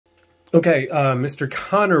Okay, Mr.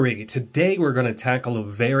 Connery, today we're going to tackle a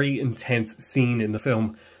very intense scene in the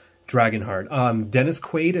film Dragonheart. Dennis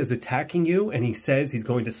Quaid is attacking you, and he says he's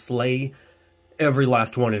going to slay every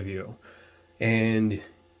last one of you. And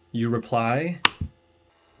you reply,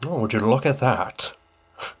 "Oh, would you look at that?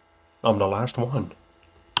 I'm the last one."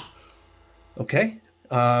 Okay,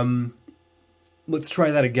 let's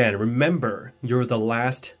try that again. Remember, you're the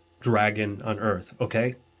last dragon on Earth,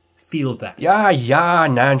 okay? Feel that. Yeah,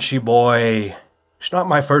 Nancy boy. It's not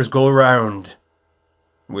my first go-round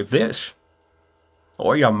with this.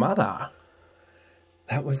 Or your mother.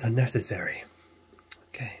 That was unnecessary.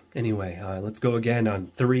 Okay, anyway, let's go again on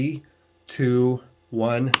 3, 2,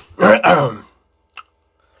 1.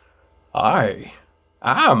 I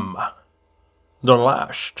am the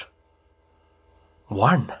last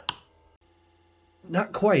one.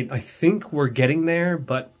 Not quite. I think we're getting there,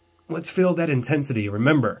 but let's feel that intensity.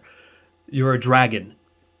 Remember, you're a dragon.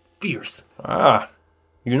 Fierce.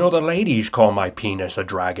 You know the ladies call my penis a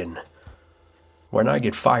dragon. When I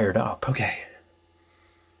get fired up. Okay.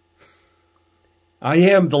 I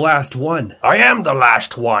am the last one. I am the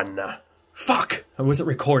last one. Fuck! I wasn't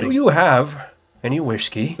recording. Do you have any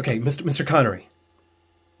whiskey? Okay, Mr. Connery.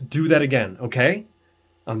 Do that again, okay?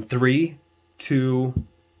 On 3, 2,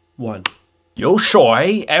 1. Yo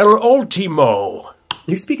soy el último.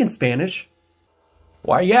 You speak in Spanish?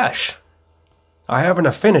 Why, yes. I have an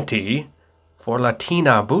affinity for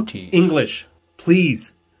Latina booties. English,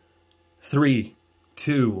 please. 3,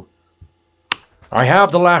 2. I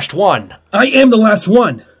have the last one. I am the last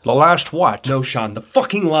one! The last what? No, Sean, the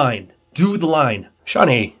fucking line. Do the line.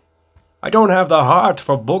 Sonny, I don't have the heart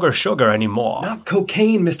for booger sugar anymore. Not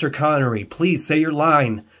cocaine, Mr. Connery. Please say your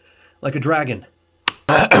line. Like a dragon.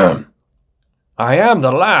 I am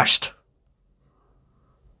the last.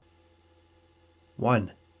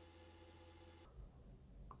 1.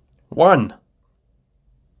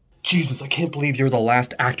 Jesus, I can't believe you're the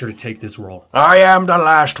last actor to take this role. I am the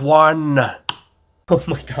last one. Oh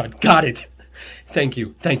my god, got it. Thank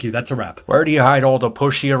you, that's a wrap. Where do you hide all the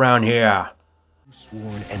pussy around here?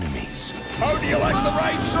 Sworn enemies. How do you like the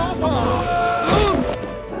ride so far?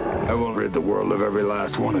 I will rid the world of every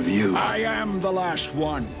last one of you. I am the last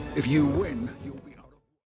one. If you win, you